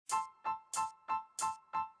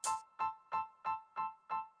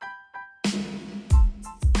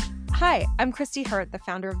Hi, I'm Christy Hurt, the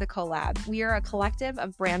founder of the Collab. We are a collective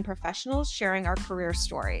of brand professionals sharing our career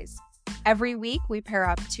stories. Every week, we pair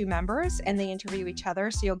up two members and they interview each other,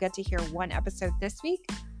 so you'll get to hear one episode this week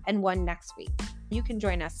and one next week. You can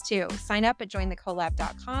join us too. Sign up at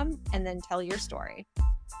jointhecollab.com and then tell your story.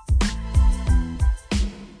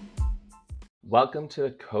 Welcome to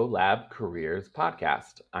the Collab Careers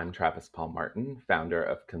Podcast. I'm Travis Paul Martin, founder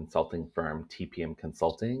of consulting firm TPM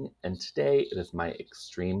Consulting, and today it is my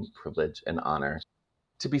extreme privilege and honor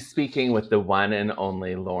to be speaking with the one and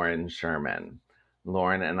only Lauren Sherman.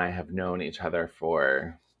 Lauren and I have known each other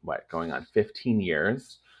for, going on 15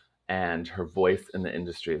 years, and her voice in the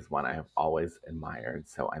industry is one I have always admired,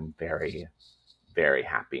 so I'm very, very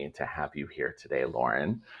happy to have you here today,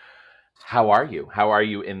 Lauren. How are you? How are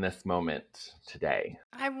you in this moment today?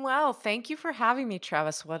 I'm well. Thank you for having me,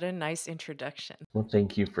 Travis. What a nice introduction. Well,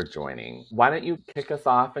 thank you for joining. Why don't you kick us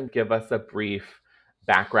off and give us a brief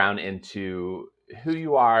background into who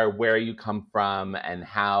you are, where you come from, and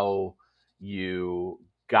how you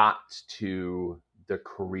got to the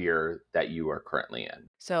career that you are currently in.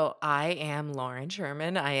 So I am Lauren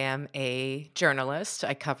Sherman. I am a journalist.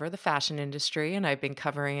 I cover the fashion industry, and I've been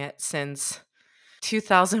covering it since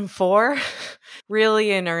 2004,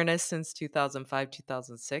 really in earnest since 2005,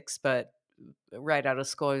 2006. But right out of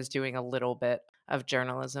school, I was doing a little bit of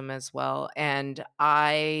journalism as well. And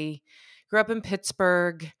I grew up in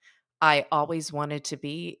Pittsburgh. I always wanted to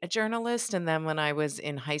be a journalist. And then when I was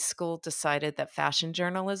in high school, decided that fashion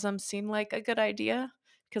journalism seemed like a good idea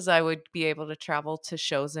because I would be able to travel to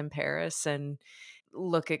shows in Paris and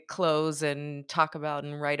look at clothes and talk about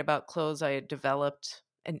and write about clothes. I had developed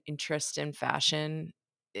an interest in fashion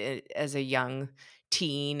as a young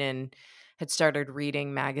teen and had started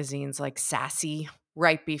reading magazines like Sassy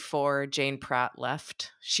right before Jane Pratt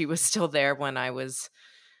left. She was still there when I was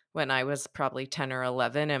probably 10 or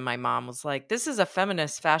 11, and my mom was like, "This is a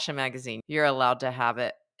feminist fashion magazine. You're allowed to have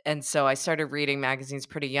it." And so I started reading magazines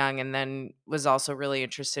pretty young, and then was also really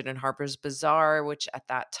interested in Harper's Bazaar, which at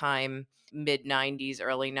that time, mid 90s,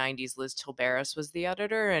 early 90s, Liz Tilberis was the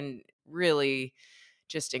editor, and really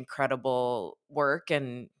just incredible work,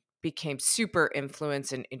 and became super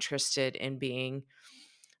influenced and interested in being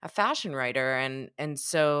a fashion writer. And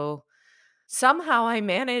so somehow I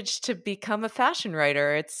managed to become a fashion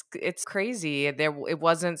writer. It's crazy. It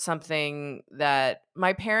wasn't something that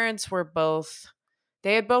my parents were both.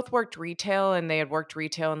 They had both worked retail, and they had worked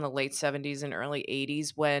retail in the late 70s and early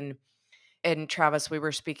 80s when, and Travis, we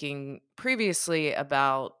were speaking previously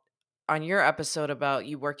about on your episode about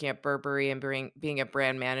you working at Burberry and being a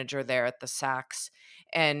brand manager there at the Saks.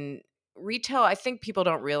 And retail, I think people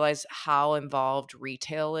don't realize how involved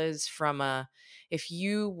retail is if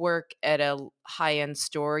you work at a high-end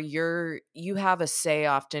store, you have a say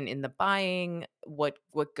often in the buying, what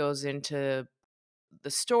goes into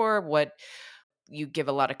the store, what you give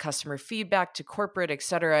a lot of customer feedback to corporate, et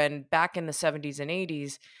cetera. And back in the 70s and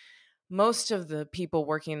 80s, most of the people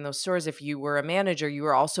working in those stores, if you were a manager, you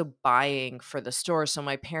were also buying for the store. So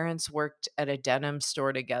my parents worked at a denim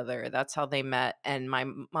store together. That's how they met. And my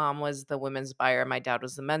mom was the women's buyer. My dad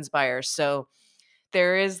was the men's buyer. So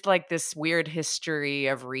there is like this weird history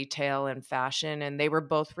of retail and fashion. And they were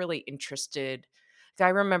both really interested. I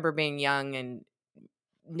remember being young and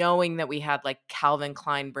knowing that we had like Calvin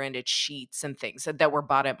Klein branded sheets and things that were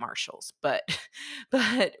bought at Marshall's, but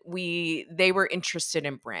they were interested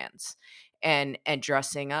in brands and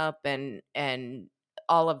dressing up and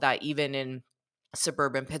all of that, even in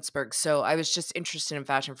suburban Pittsburgh. So I was just interested in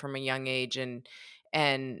fashion from a young age,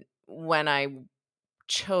 and when I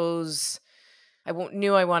chose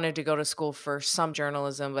knew I wanted to go to school for some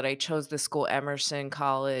journalism, but I chose the school Emerson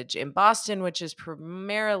College in Boston, which is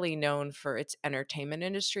primarily known for its entertainment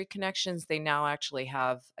industry connections. They now actually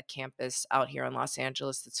have a campus out here in Los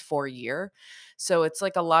Angeles that's 4-year. So it's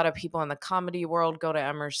like a lot of people in the comedy world go to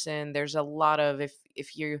Emerson. There's a lot of,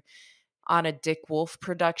 if you're on a Dick Wolf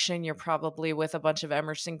production, you're probably with a bunch of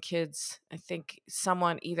Emerson kids. I think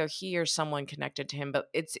either he or someone connected to him, but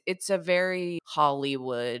it's a very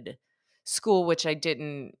Hollywood school, which I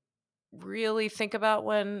didn't really think about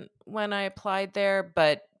when I applied there,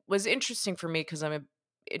 but was interesting for me because I'm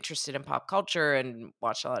interested in pop culture and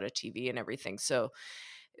watch a lot of TV and everything. So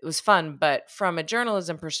it was fun. But from a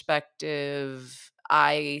journalism perspective,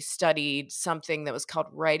 I studied something that was called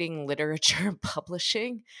writing, literature, and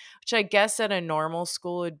publishing, which I guess at a normal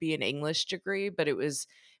school would be an English degree, but it was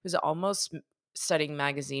almost studying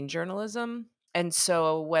magazine journalism. And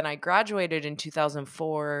so when I graduated in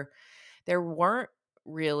 2004, there weren't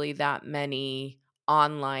really that many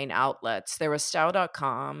online outlets. There was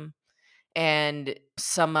style.com, And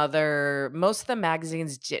most of the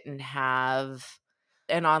magazines didn't have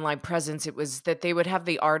an online presence. It was that they would have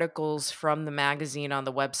the articles from the magazine on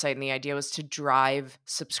the website, and the idea was to drive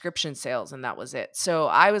subscription sales, and that was it. So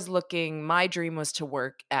my dream was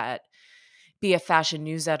to be a fashion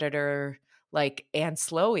news editor. Like Anne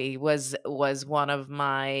Slowey was one of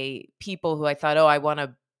my people who I thought, oh, I want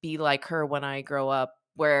to be like her when I grow up,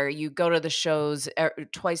 where you go to the shows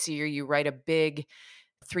twice a year, you write a big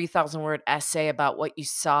 3,000 word essay about what you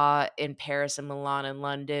saw in Paris and Milan and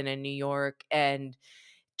London and New York. And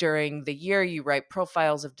during the year, you write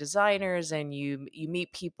profiles of designers and you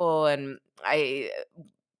meet people. And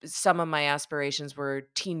some of my aspirations were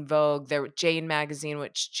Teen Vogue, there Jane magazine,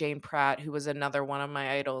 which Jane Pratt, who was another one of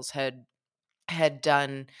my idols, had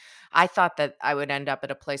done. I thought that I would end up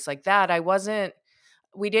at a place like that.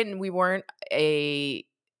 We weren't a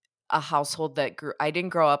household I didn't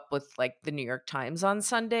grow up with like the New York Times on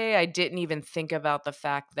Sunday. I didn't even think about the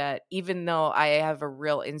fact that even though I have a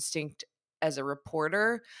real instinct as a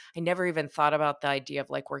reporter, I never even thought about the idea of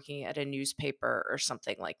like working at a newspaper or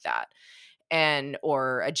something like that,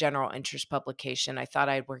 or a general interest publication. I thought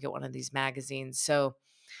I'd work at one of these magazines. So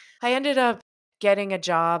I ended up getting a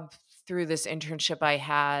job through this internship I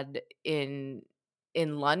had in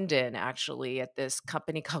London, actually, at this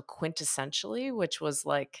company called Quintessentially, which was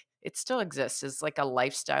like, it still exists. It's like a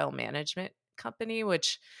lifestyle management company,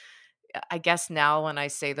 which I guess now when I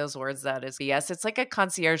say those words, that is yes, it's like a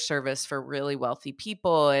concierge service for really wealthy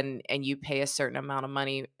people, and you pay a certain amount of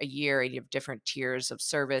money a year, and you have different tiers of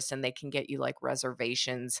service, and they can get you like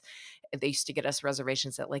reservations. They used to get us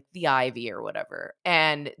reservations at like the Ivy or whatever.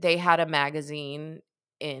 And they had a magazine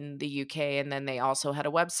in the UK, and then they also had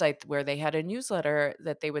a website where they had a newsletter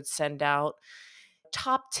that they would send out,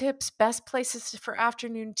 top tips, best places for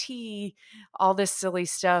afternoon tea, all this silly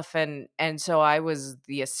stuff. And so I was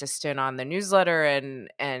the assistant on the newsletter,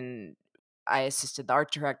 and I assisted the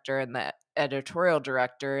art director and the editorial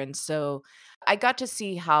director. And so I got to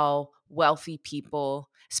see how wealthy people,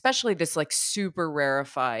 especially this like super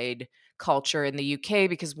rarefied culture in the UK,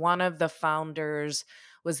 because one of the founders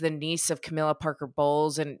was the niece of Camilla Parker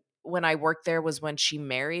Bowles. And when I worked there was when she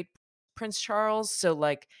married Prince Charles. So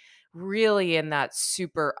like really in that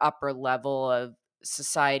super upper level of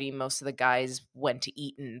society, most of the guys went to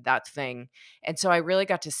Eton, that thing. And so I really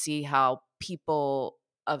got to see how people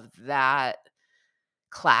of that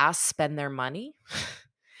class spend their money.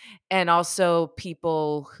 And also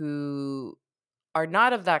people who are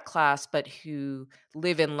not of that class, but who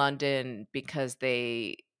live in London because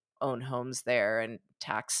they own homes there and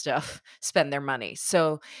tax stuff, spend their money.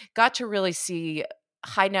 So got to really see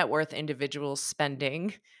high net worth individuals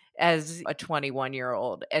spending as a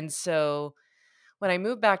 21-year-old. And so when I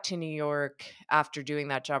moved back to New York after doing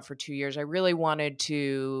that job for 2 years, I really wanted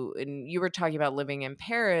to, and you were talking about living in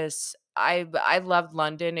Paris. I loved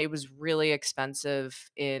London. It was really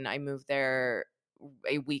expensive, and I moved there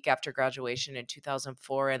a week after graduation in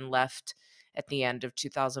 2004 and left at the end of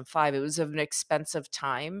 2005. It was an expensive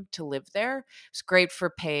time to live there. It was great for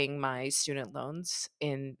paying my student loans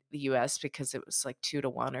in the US because it was like 2 to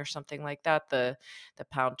 1 or something like that, the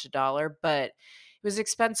pound to dollar, but it was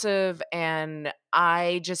expensive, and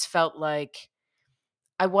I just felt like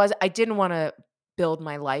I didn't want to build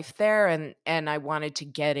my life there, and I wanted to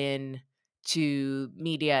get in to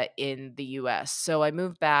media in the US. So I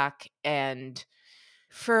moved back, and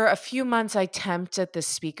for a few months I temped at this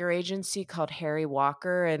speaker agency called Harry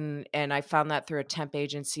Walker, and I found that through a temp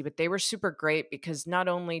agency, but they were super great because not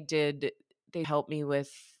only did they help me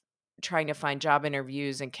with trying to find job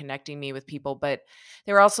interviews and connecting me with people, but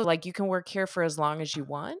they were also like, you can work here for as long as you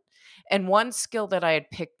want. And one skill that I had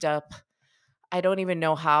picked up, I don't even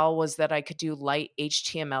know how, was that I could do light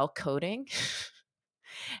HTML coding.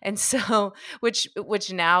 And so, which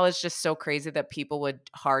now is just so crazy that people would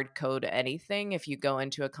hard code anything if you go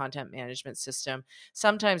into a content management system.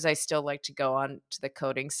 Sometimes I still like to go on to the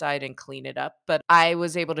coding side and clean it up, but I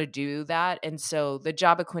was able to do that. And so the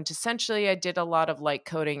job at Quintessentially, I did a lot of light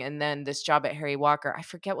coding, and then this job at Harry Walker, I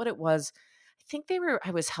forget what it was. I think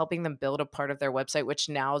I was helping them build a part of their website, which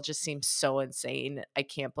now just seems so insane. I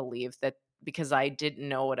can't believe that, because I didn't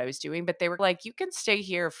know what I was doing, but they were like, you can stay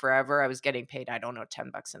here forever. I was getting paid, I don't know, $10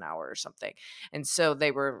 an hour or something. And so they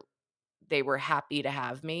were happy to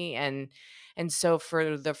have me. And so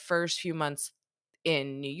for the first few months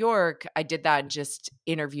in New York, I did that and just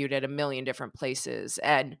interviewed at a million different places.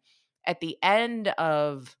 And at the end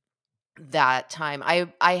of that time, I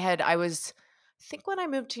think when I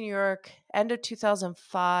moved to New York, end of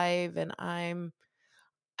 2005, and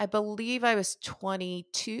I believe I was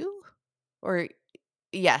 22 or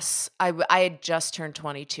Yes, I had just turned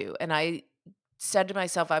 22, and I said to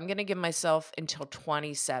myself, I'm going to give myself until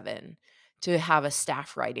 27 to have a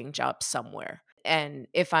staff writing job somewhere. And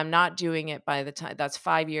if I'm not doing it by the time, that's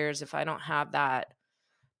 5 years. If I don't have that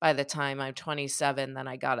by the time I'm 27, then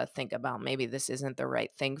I got to think about maybe this isn't the right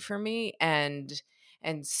thing for me. And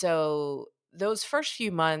so those first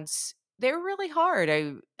few months, they were really hard.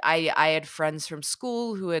 I had friends from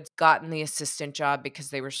school who had gotten the assistant job because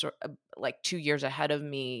they were like 2 years ahead of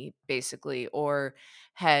me basically, or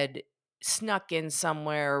had snuck in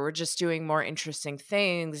somewhere, or were just doing more interesting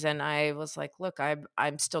things, and I was like, look,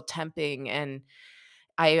 I'm still temping. And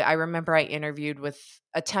I remember I interviewed with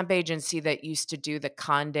a temp agency that used to do the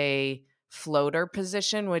Condé floater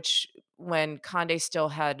position, which when Condé still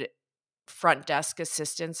had front desk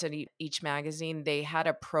assistants at each magazine, they had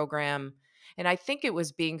a program, and I think it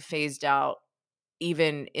was being phased out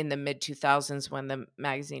even in the mid 2000s when the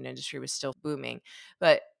magazine industry was still booming.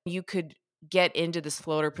 But you could get into this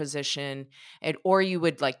floater position, and or you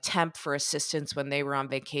would like temp for assistants when they were on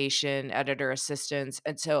vacation, editor assistants.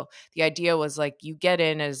 And so the idea was like you get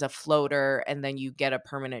in as a floater and then you get a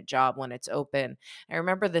permanent job when it's open. I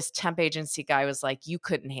remember this temp agency guy was like, you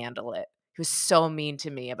couldn't handle it. He was so mean to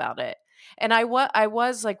me about it. And I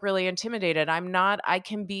was like really intimidated. I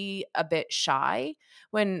can be a bit shy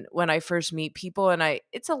when I first meet people, and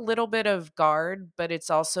it's a little bit of guard, but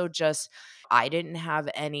it's also just I didn't have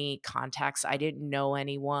any contacts. I didn't know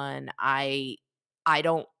anyone. I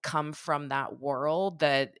don't come from that world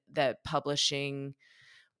that publishing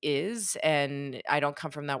is, and I don't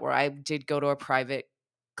come from that world. I did go to a private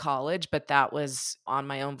college, but that was on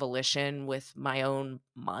my own volition with my own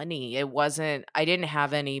money. I didn't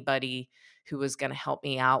have anybody who was going to help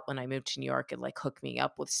me out when I moved to New York and like hook me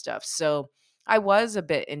up with stuff. So I was a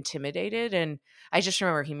bit intimidated, and I just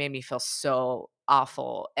remember he made me feel so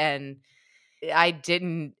awful. And I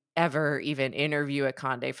didn't ever even interview at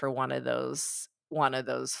Condé for one of those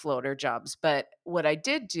floater jobs. But what I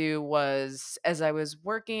did do was, as I was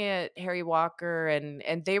working at Harry Walker,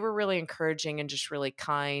 and they were really encouraging and just really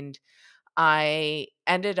kind, I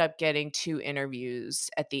ended up getting 2 interviews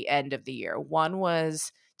at the end of the year. One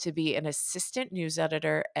was to be an assistant news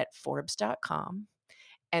editor at Forbes.com,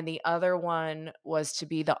 and the other one was to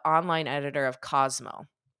be the online editor of Cosmo.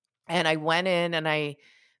 And I went in and I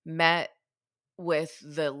met with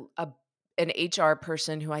an HR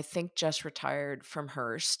person who I think just retired from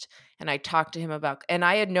Hearst, and I talked to him about, and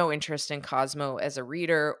I had no interest in Cosmo as a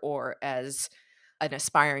reader or as an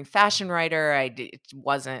aspiring fashion writer. It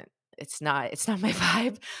wasn't it's not my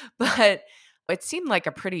vibe, but it seemed like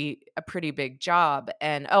a pretty big job.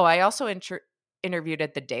 And I also interviewed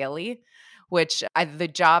at the Daily, which the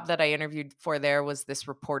job that I interviewed for there was this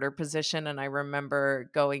reporter position. And I remember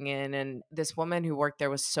going in, and this woman who worked there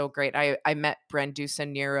was so great. I met Brendusa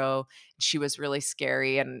Nero. She was really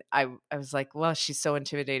scary. And I was like, well, she's so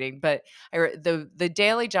intimidating. But the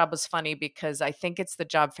Daily job was funny because I think it's the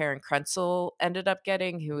job Farron Krenzel ended up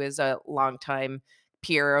getting, who is a longtime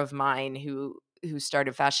peer of mine who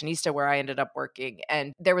started Fashionista, where I ended up working.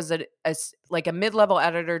 And there was like a mid-level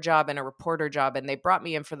editor job and a reporter job, and they brought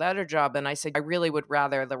me in for the editor job, and I said I really would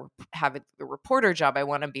rather have the reporter job. I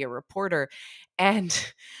want to be a reporter. And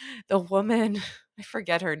the woman, I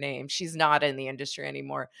forget her name, she's not in the industry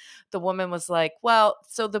anymore. The woman was like, well,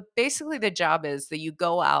 so basically the job is that you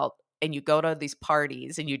go out and you go to these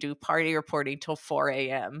parties and you do party reporting till 4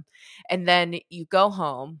 a.m. and then you go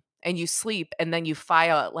home and you sleep, and then you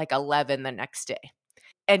file at like 11 the next day.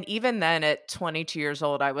 And even then, at 22 years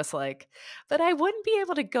old, I was like, but I wouldn't be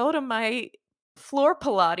able to go to my floor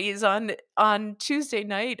Pilates on Tuesday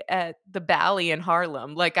night at the Bally in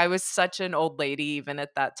Harlem. Like, I was such an old lady even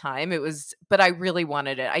at that time. But I really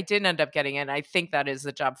wanted it. I didn't end up getting it. I think that is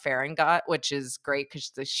the job Farron got, which is great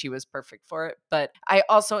because she was perfect for it. But I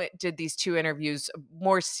also did these 2 interviews,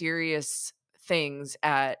 more serious things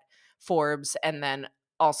at Forbes and then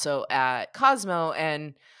also at Cosmo.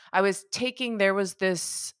 And there was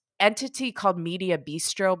this entity called Media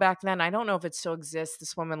Bistro back then. I don't know if it still exists.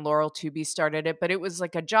 This woman, Laurel Tooby, started it, but it was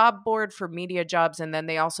like a job board for media jobs. And then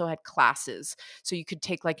they also had classes. So you could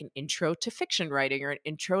take like an intro to fiction writing or an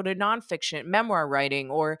intro to nonfiction, memoir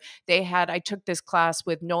writing, or I took this class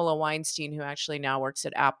with Nola Weinstein, who actually now works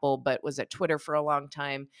at Apple, but was at Twitter for a long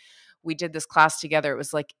time. We did this class together. It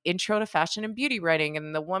was like intro to fashion and beauty writing.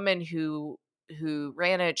 And the woman who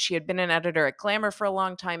ran it, she had been an editor at Glamour for a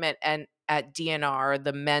long time and at DNR,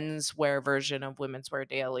 the menswear version of Women's Wear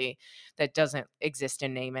Daily that doesn't exist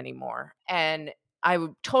in name anymore. And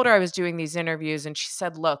told her I was doing these interviews, and she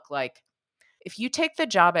said, look, like, if you take the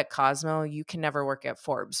job at Cosmo, you can never work at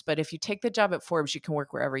Forbes. But if you take the job at Forbes, you can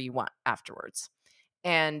work wherever you want afterwards.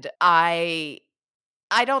 And I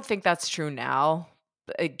don't think that's true now,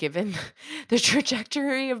 given the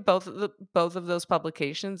trajectory of both of those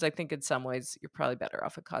publications. I think in some ways you're probably better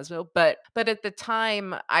off at Cosmo, but at the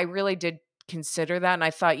time I really did consider that, and I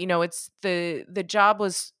thought, it's the job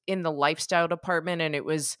was in the lifestyle department, and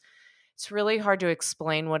it's really hard to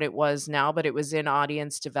explain what it was now, but it was in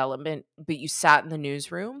audience development, but you sat in the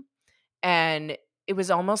newsroom, and it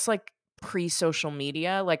was almost like pre-social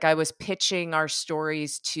media. Like, I was pitching our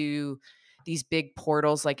stories to these big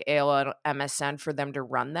portals like AOL and MSN for them to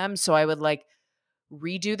run them. So I would like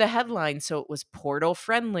redo the headline so it was portal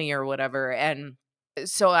friendly or whatever. And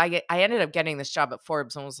so I ended up getting this job at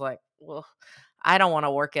Forbes and was like, well, I don't want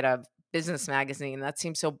to work at a business magazine. That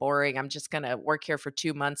seems so boring. I'm just going to work here for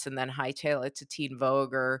 2 months and then hightail it to Teen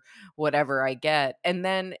Vogue or whatever I get. And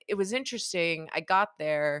then it was interesting. I got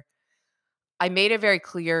there. I made it very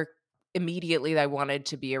clear immediately that I wanted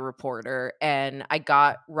to be a reporter, and I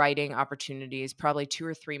got writing opportunities probably 2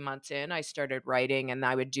 or 3 months in. I started writing, and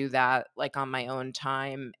I would do that like on my own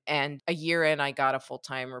time. And a year in, I got a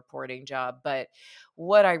full-time reporting job. But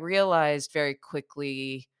what I realized very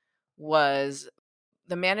quickly was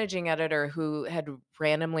the managing editor, who had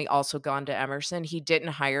randomly also gone to Emerson, he didn't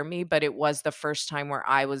hire me, but it was the first time where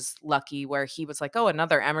I was lucky, where he was like, "Oh,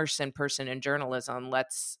 another Emerson person in journalism.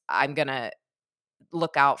 I'm going to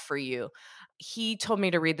look out for you." He told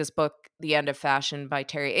me to read this book, The End of Fashion by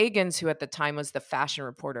Terry Agins, who at the time was the fashion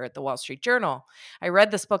reporter at the Wall Street Journal. I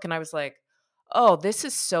read this book and I was like, oh, this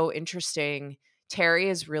is so interesting. Terry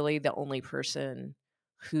is really the only person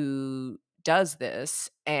who does this.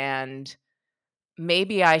 And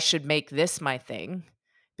maybe I should make this my thing,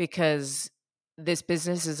 because this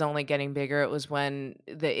business is only getting bigger. It was when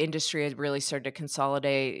the industry had really started to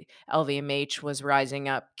consolidate. LVMH was rising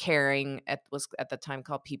up, was at the time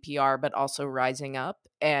called PPR, but also rising up,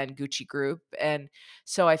 and Gucci Group. And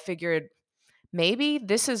so I figured maybe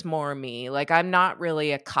this is more me. Like, I'm not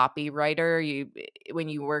really a copywriter. When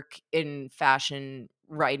you work in fashion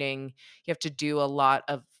writing, you have to do a lot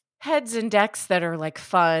of heads and decks that are like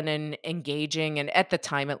fun and engaging, and at the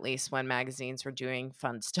time, at least, when magazines were doing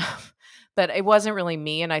fun stuff. But it wasn't really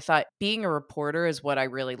me, and I thought being a reporter is what I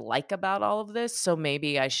really like about all of this, so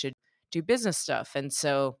maybe I should do business stuff. And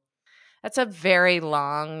so that's a very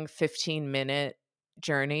long 15-minute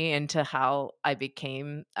journey into how I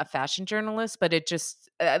became a fashion journalist, but it just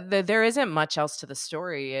there isn't much else to the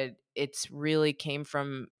story. It's really came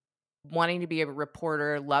from wanting to be a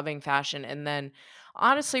reporter, loving fashion, and then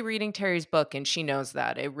honestly reading Terry's book, and she knows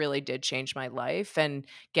that. It really did change my life, and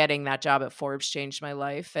getting that job at Forbes changed my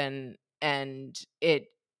life, and it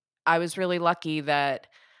I was really lucky that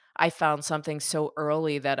I found something so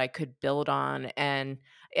early that I could build on. And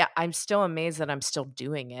yeah, I'm still amazed that I'm still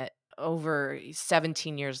doing it over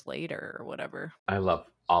 17 years later or whatever. I love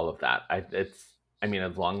all of that. I mean,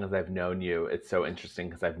 as long as I've known you, it's so interesting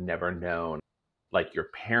because I've never known like your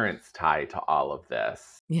parents' tie to all of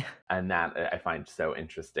this. Yeah, And that I find so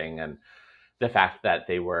interesting. And the fact that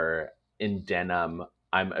they were in denim,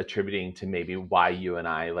 I'm attributing to maybe why you and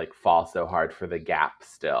I like fall so hard for the Gap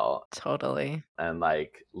still. totally. And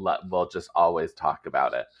like, we'll just always talk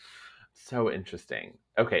about it. So interesting.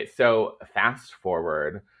 Okay, so fast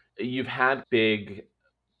forward, you've had big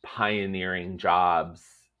pioneering jobs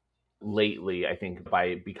lately, I think,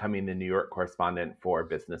 by becoming the New York correspondent for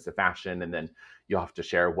Business of Fashion. And then you'll have to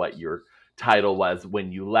share what your title was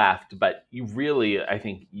when you left. But you really, I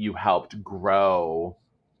think you helped grow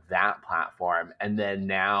that platform. And then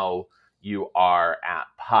now you are at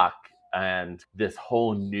Puck, and this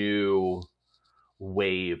whole new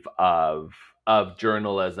wave of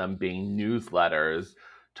journalism being newsletters.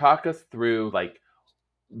 Talk us through like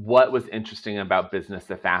what was interesting about Business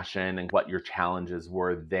of Fashion and what your challenges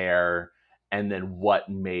were there, and then what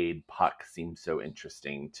made Puck seem so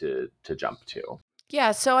interesting to jump to.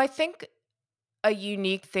 Yeah, so I think a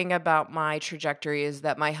unique thing about my trajectory is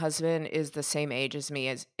that my husband is the same age as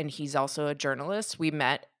me, and he's also a journalist. We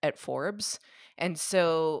met at Forbes. And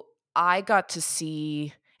so I got to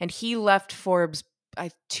see, and he left Forbes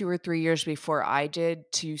 2 or 3 years before I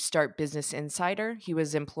did, to start Business Insider. He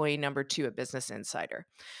was employee number 2 at Business Insider.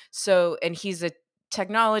 So, and he's a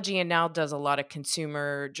technology and now does a lot of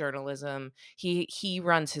consumer journalism. He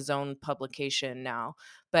runs his own publication now,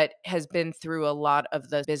 but has been through a lot of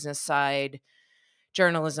the business side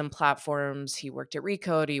journalism platforms. He worked at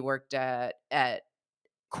Recode, he worked at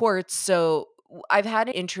Quartz. So I've had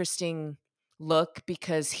an interesting look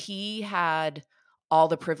because he had all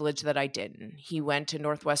the privilege that I didn't. He went to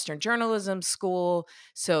Northwestern Journalism School.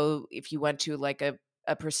 So if you went to like a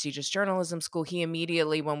a prestigious journalism school. He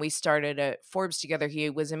immediately, when we started at Forbes together, he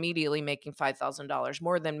was immediately making $5,000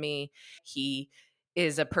 more than me. He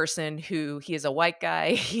is a person who, he is a white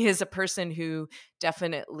guy. He is a person who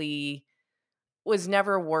definitely was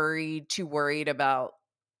never too worried about,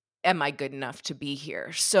 am I good enough to be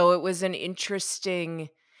here? So it was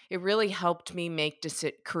it really helped me make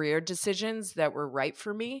career decisions that were right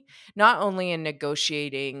for me, not only in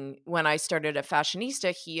negotiating. When I started at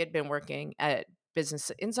Fashionista, he had been working at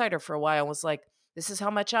Business Insider for a while, was like, this is how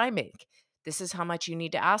much I make. This is how much you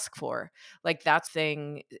need to ask for. Like that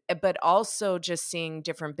thing, but also just seeing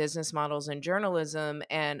different business models in journalism.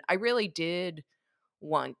 And I really did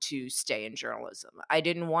want to stay in journalism. I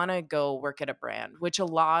didn't want to go work at a brand, which a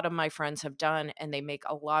lot of my friends have done, and they make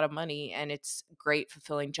a lot of money and it's great,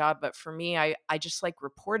 fulfilling job. But for me, I just like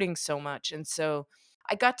reporting so much. And so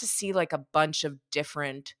I got to see like a bunch of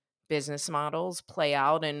different business models play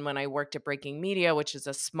out. And when I worked at Breaking Media, which is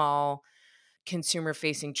a small consumer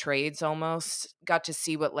facing trades, almost got to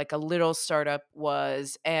see what like a little startup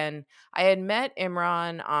was. And I had met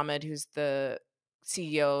Imran Ahmed, who's the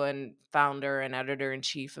CEO and founder and editor in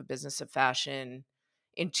chief of Business of Fashion,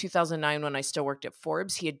 in 2009 when I still worked at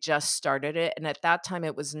Forbes. He had just started it, and at that time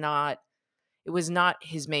it was not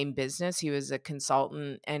his main business. He was a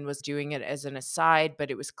consultant and was doing it as an aside,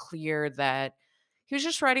 but it was clear that he was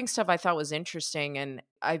just writing stuff I thought was interesting, and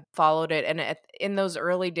I followed it. And in those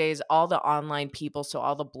early days, all the online people, so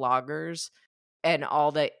all the bloggers and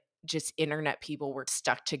all the just internet people, were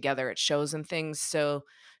stuck together at shows and things. So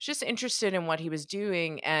just interested in what he was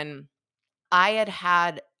doing. And I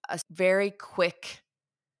had a very quick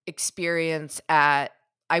experience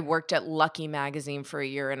I worked at Lucky Magazine for a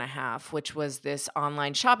year and a half, which was this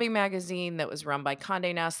online shopping magazine that was run by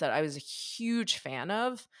Condé Nast that I was a huge fan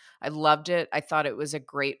of. I loved it. I thought it was a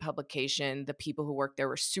great publication. The people who worked there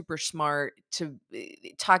were super smart,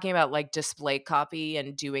 talking about like display copy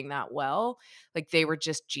and doing that well. Like they were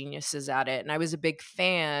just geniuses at it. And I was a big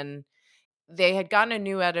fan. They had gotten a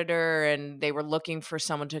new editor and they were looking for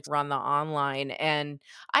someone to run the online. And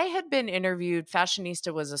I had been interviewed.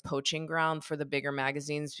 Fashionista was a poaching ground for the bigger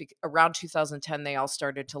magazines. Around 2010, they all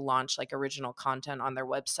started to launch like original content on their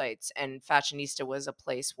websites. And Fashionista was a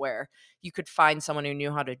place where you could find someone who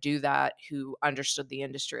knew how to do that, who understood the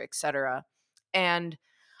industry, et cetera. And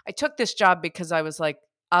I took this job because I was like,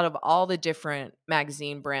 out of all the different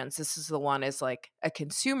magazine brands, this is the one as like a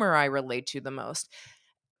consumer I relate to the most.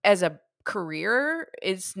 As a career,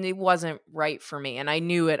 it wasn't right for me, and I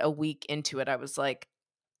knew it a week into it. I was like,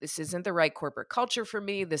 this isn't the right corporate culture for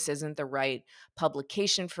me. This isn't the right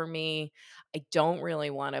publication for me. I don't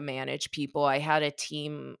really want to manage people. I had a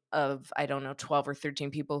team of, I don't know, 12 or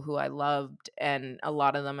 13 people who I loved, and a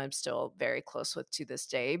lot of them I'm still very close with to this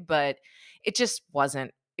day, but it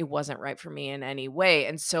wasn't right for me in any way.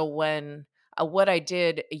 And so when what I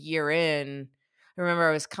did a year in, I remember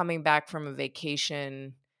I was coming back from a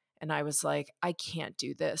vacation and I was like, I can't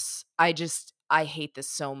do this. I hate this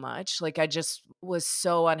so much. Like I just was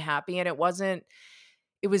so unhappy. And it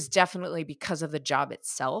was definitely because of the job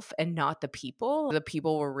itself and not the people. The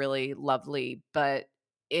people were really lovely, but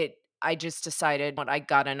I just decided, I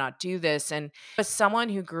gotta not do this. And as someone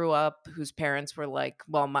who grew up, whose parents were like,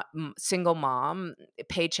 well, single mom,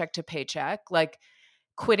 paycheck to paycheck, like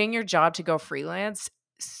quitting your job to go freelance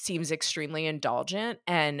seems extremely indulgent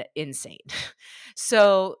and insane.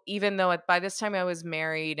 So even though by this time I was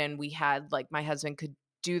married and we had like my husband could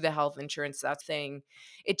do the health insurance, that thing,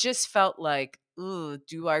 it just felt like, ooh,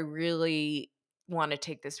 do I really want to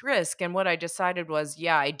take this risk? And what I decided was,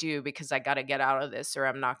 yeah, I do, because I got to get out of this or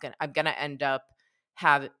I'm going to end up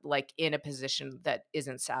in a position that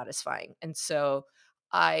isn't satisfying. And so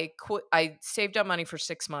I quit. I saved up money for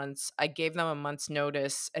 6 months. I gave them a month's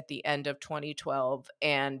notice at the end of 2012,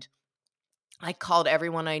 and I called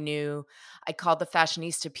everyone I knew. I called the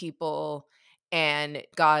fashionista people and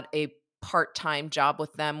got a part-time job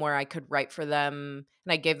with them where I could write for them.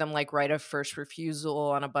 And I gave them like right of first refusal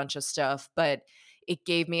on a bunch of stuff. But it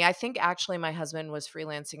gave me, I think actually my husband was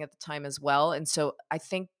freelancing at the time as well. And so I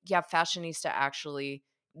think, yeah, Fashionista actually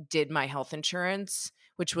did my health insurance,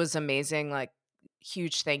 which was amazing. Like,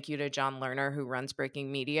 huge thank you to John Lerner, who runs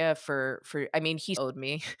Breaking Media, for I mean, he owed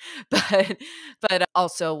me, but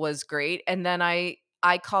also was great. And then I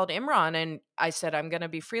called Imran and I said, I'm going to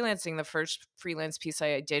be freelancing. The first freelance piece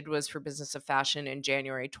I did was for Business of Fashion in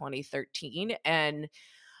January 2013. And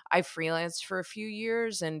I freelanced for a few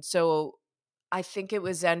years. And so I think it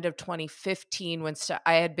was end of 2015 when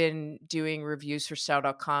I had been doing reviews for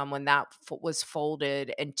Style.com when that was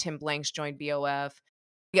folded and Tim Blanks joined BOF.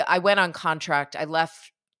 Yeah, I went on contract. I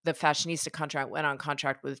left the fashionista contract went on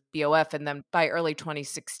contract with BOF. And then by early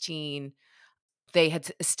 2016, they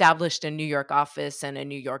had established a New York office and a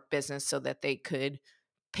New York business so that they could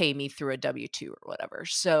pay me through a W-2 or whatever.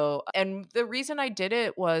 So, and the reason I did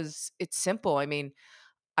it was it's simple. I mean,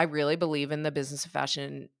 I really believe in the business of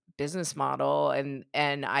fashion business model,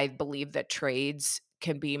 and I believe that trades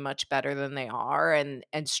can be much better than they are, and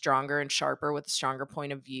stronger and sharper with a stronger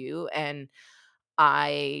point of view. And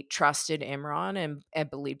I trusted Imran and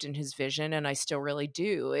believed in his vision, and I still really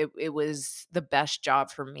do. It was the best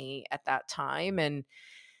job for me at that time, and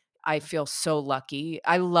I feel so lucky.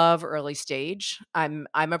 I love early stage. I'm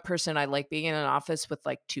a person, I like being in an office with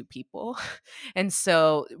like two people. And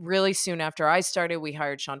so really soon after I started, we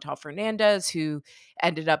hired Chantal Fernandez, who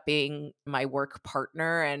ended up being my work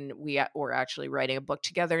partner, and we're actually writing a book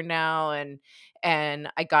together now.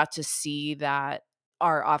 And I got to see that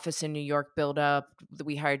our office in New York build up.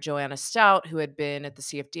 We hired Joanna Stout, who had been at the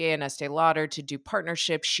CFDA and Estee Lauder, to do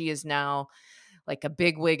partnerships. She is now like a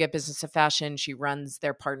big wig at Business of Fashion. She runs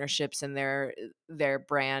their partnerships and their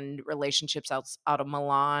brand relationships out of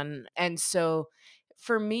Milan. And so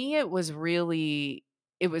for me, it was really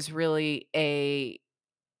a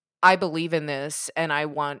I believe in this and I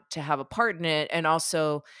want to have a part in it. And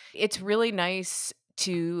also it's really nice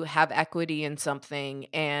to have equity in something,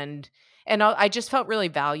 and I just felt really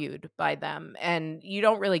valued by them. And you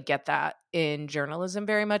don't really get that in journalism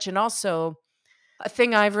very much. And also a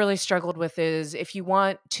thing I've really struggled with is if you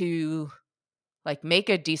want to like make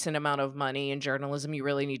a decent amount of money in journalism, you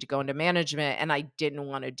really need to go into management. And I didn't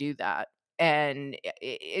want to do that. And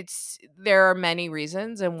there are many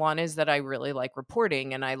reasons. And one is that I really like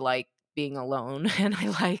reporting and I like being alone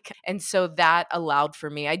and so that allowed for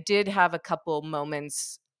me. I did have a couple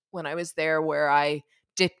moments when I was there where I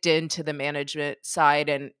dipped into the management side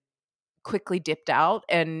and quickly dipped out.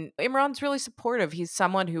 And Imran's really supportive. He's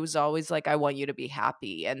someone who's always like, I want you to be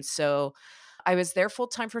happy. And so I was there full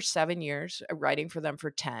time for 7 years, writing for them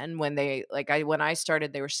for 10. When I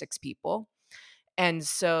started, there were 6 people. And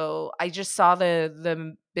so I just saw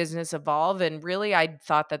the business evolve, and really I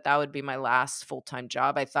thought that that would be my last full-time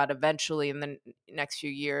job. I thought eventually in the next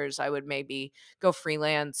few years I would maybe go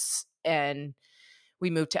freelance, and we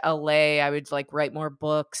moved to LA. I would like write more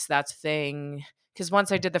books, that's thing. Because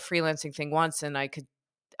once I did the freelancing thing once and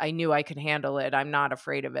I knew I could handle it. I'm not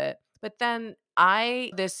afraid of it. But then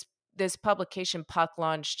this publication Puck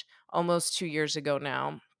launched almost 2 years ago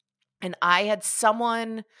now. And I had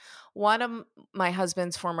one of my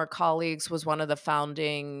husband's former colleagues was one of the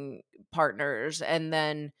founding partners. And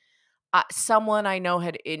then someone I know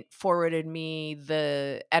had forwarded me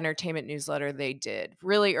the entertainment newsletter they did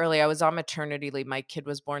really early. I was on maternity leave. My kid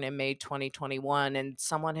was born in May 2021, and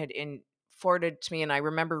someone had forwarded to me, and I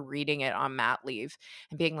remember reading it on mat leave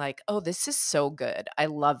and being like, "Oh, this is so good. I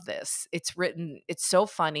love this. It's written. It's so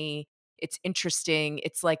funny. It's interesting.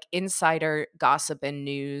 It's like insider gossip and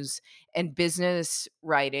news and business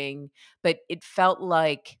writing, but it felt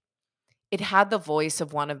like." It had the voice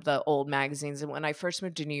of one of the old magazines. And when I first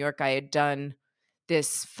moved to New York, I had done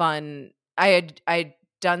this fun I had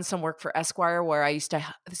done some work for Esquire where I used to,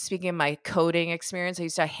 speaking of my coding experience, I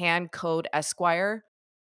used to hand code Esquire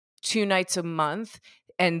 2 nights a month,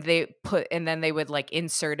 and then they would like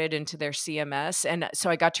insert it into their CMS. And so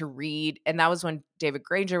I got to read, and that was when David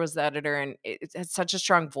Granger was the editor, and it had such a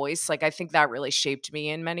strong voice. Like I think that really shaped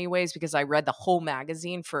me in many ways because I read the whole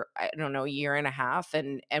magazine for, I don't know, a year and a half,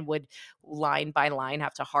 and would line by line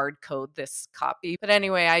have to hard code this copy. But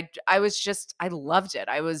anyway, I loved it.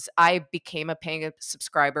 I became a paying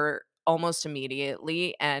subscriber almost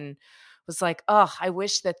immediately and was like, "Oh, I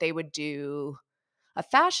wish that they would do a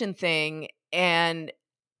fashion thing." And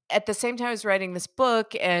at the same time I was writing this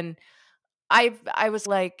book, and I was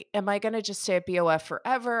like, am I going to just stay at BOF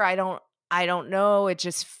forever? I don't know. It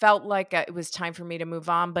just felt like it was time for me to move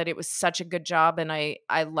on, but it was such a good job, and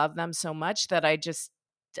I love them so much that I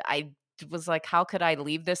was like, how could I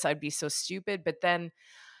leave this? I'd be so stupid. But then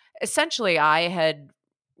essentially I had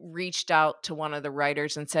reached out to one of the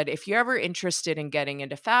writers and said, if you're ever interested in getting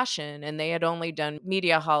into fashion, and they had only done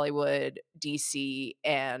media, Hollywood, DC,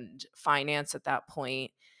 and finance at that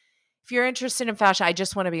point. If you're interested in fashion, I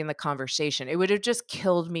just want to be in the conversation. It would have just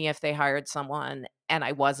killed me if they hired someone and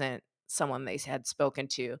I wasn't someone they had spoken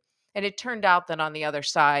to. And it turned out that on the other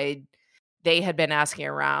side, they had been asking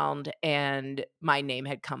around and my name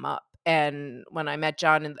had come up. And when I met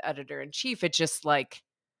John and the editor in chief, it just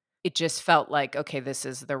felt like, okay, this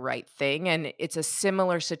is the right thing. And it's a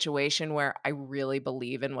similar situation where I really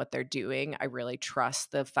believe in what they're doing. I really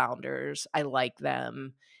trust the founders. I like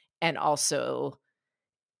them. And also,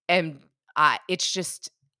 and it's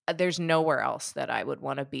just there's nowhere else that I would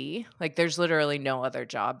wanna be. Like, there's literally no other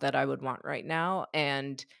job that I would want right now,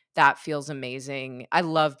 and that feels amazing. I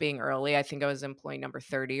love being early. I think I was employee number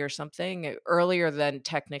 30 or something, earlier than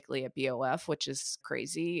technically at BOF, which is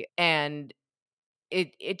crazy, and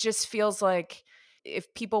it just feels like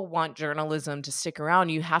if people want journalism to stick around,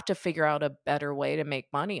 you have to figure out a better way to make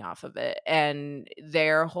money off of it, and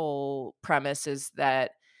their whole premise is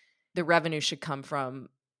that the revenue should come from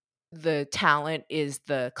the talent is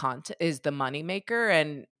the content is the money maker,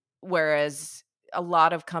 and whereas a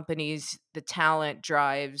lot of companies, the talent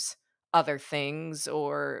drives other things,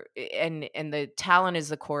 or and the talent is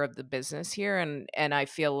the core of the business here, and I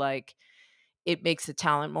feel like it makes the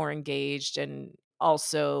talent more engaged, and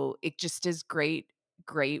also it just is great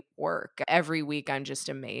work. Every week I'm just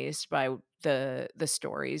amazed by the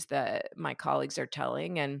stories that my colleagues are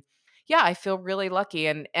telling, and yeah, I feel really lucky,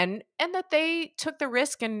 and that they took the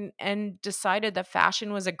risk and decided that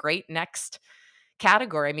fashion was a great next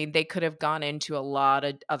category. I mean, they could have gone into a lot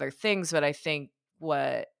of other things, but I think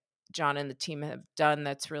what John and the team have done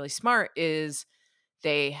that's really smart is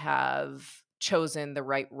they have chosen the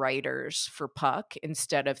right writers for Puck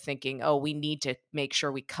instead of thinking, "Oh, we need to make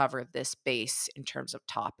sure we cover this base in terms of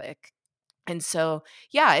topic." And so,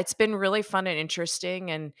 yeah, it's been really fun and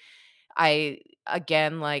interesting, and I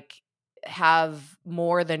again like have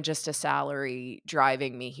more than just a salary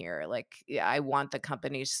driving me here. Like, yeah, I want the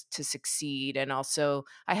companies to succeed, and also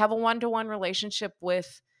I have a one-to-one relationship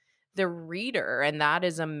with the reader, and that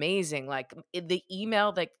is amazing. Like, the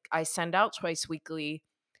email that I send out twice weekly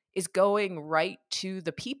is going right to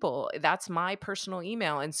the people. That's my personal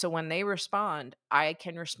email, and so when they respond, I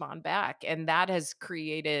can respond back, and that has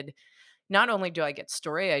created, not only do I get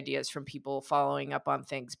story ideas from people following up on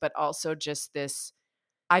things, but also just this,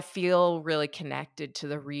 I feel really connected to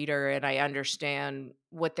the reader, and I understand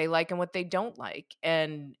what they like and what they don't like.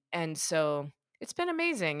 And so it's been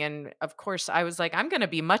amazing. And of course I was like, I'm going to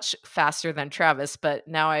be much faster than Travis, but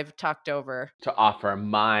now I've talked over. To offer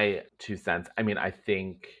my 2 cents, I mean, I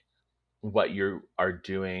think what you are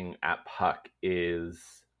doing at Puck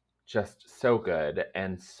is just so good.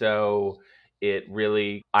 And so it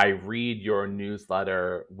really, I read your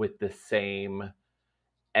newsletter with the same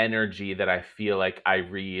energy that I feel like I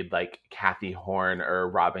read like Kathy Horn or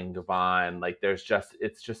Robin Gavon. Like there's just,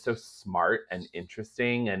 it's just so smart and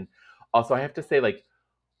interesting. And also I have to say, like,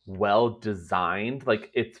 well designed.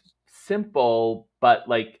 Like it's simple, but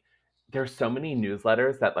like there's so many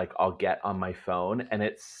newsletters that like I'll get on my phone and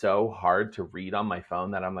it's so hard to read on my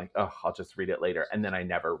phone that I'm like, oh, I'll just read it later. And then I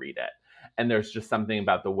never read it. And there's just something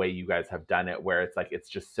about the way you guys have done it where it's like it's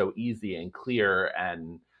just so easy and clear,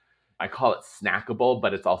 and I call it snackable,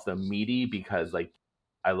 but it's also meaty because like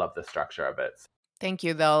I love the structure of it. Thank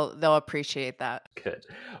you. They'll appreciate that. Good.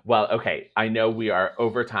 Well, okay. I know we are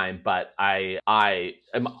over time, but I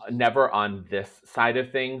am never on this side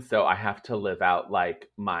of things, so I have to live out like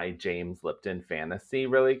my James Lipton fantasy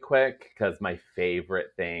really quick because my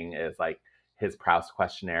favorite thing is like his Proust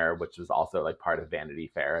questionnaire, which was also like part of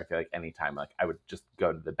Vanity Fair. I feel like anytime like I would just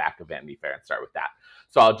go to the back of Vanity Fair and start with that.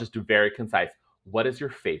 So I'll just do very concise. What is your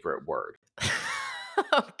favorite word?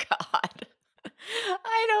 Oh God.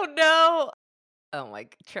 I don't know. Oh my,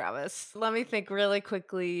 Travis. Let me think really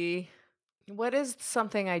quickly. What is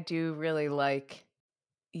something I do really like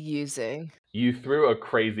using? You threw a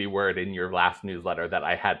crazy word in your last newsletter that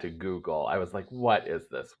I had to Google. I was like, what is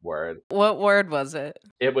this word? What word was it?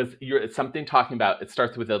 It was it's something talking about, it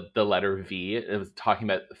starts with the letter V. It was talking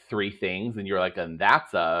about three things, and you're like, and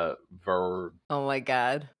that's a verb. Oh my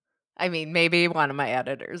God. I mean, maybe one of my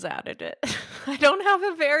editors added it. I don't have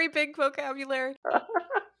a very big vocabulary.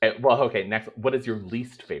 Well, okay, next. What is your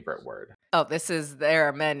least favorite word? Oh, there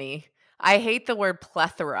are many. I hate the word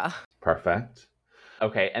plethora. Perfect.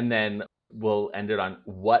 Okay, and then we'll end it on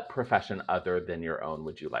what profession other than your own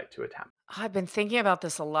would you like to attempt? I've been thinking about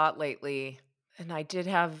this a lot lately, and I did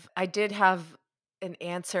have an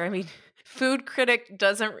answer. I mean, food critic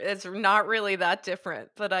doesn't it's not really that different,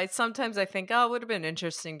 but I think, oh, it would have been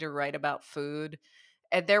interesting to write about food.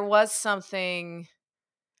 And there was something,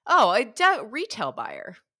 oh, retail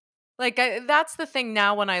buyer. Like that's the thing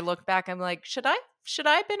now when I look back, I'm like, should I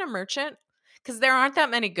have been a merchant? Because there aren't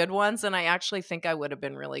that many good ones, and I actually think I would have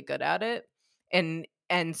been really good at it.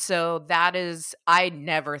 And so that is, I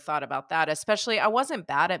never thought about that. Especially, I wasn't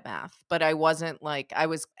bad at math, but I wasn't like, I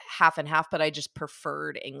was half and half, but I just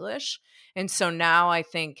preferred English. And so now I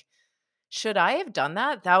think, should I have done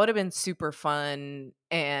that? That would have been super fun.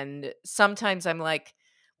 And sometimes I'm like,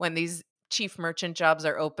 when these chief merchant jobs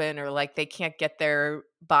are open or like they can't get their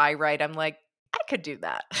buy right, I'm like, I could do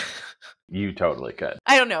that. You totally could.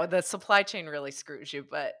 I don't know. The supply chain really screws you,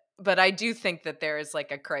 but I do think that there is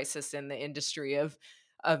like a crisis in the industry of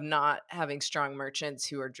not having strong merchants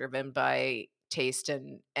who are driven by taste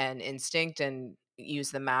and instinct and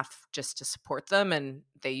use the math just to support them, and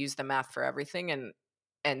they use the math for everything.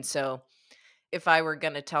 And so if I were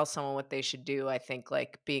going to tell someone what they should do, I think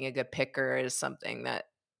like being a good picker is something that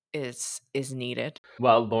is needed.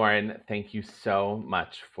 Well, Lauren, thank you so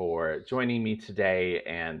much for joining me today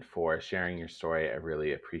and for sharing your story. I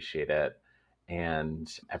really appreciate it.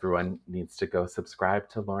 And everyone needs to go subscribe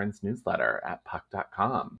to Lauren's newsletter at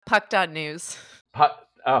puck.com. Puck.news.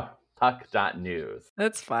 Puck.news.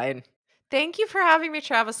 That's fine. Thank you for having me,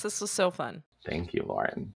 Travis. This was so fun. Thank you,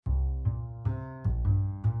 Lauren.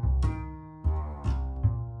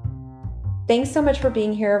 Thanks so much for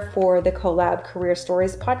being here for the Collab Career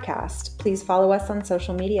Stories podcast. Please follow us on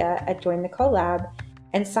social media at Join the Collab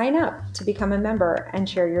and sign up to become a member and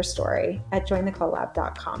share your story at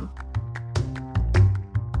jointhecollab.com.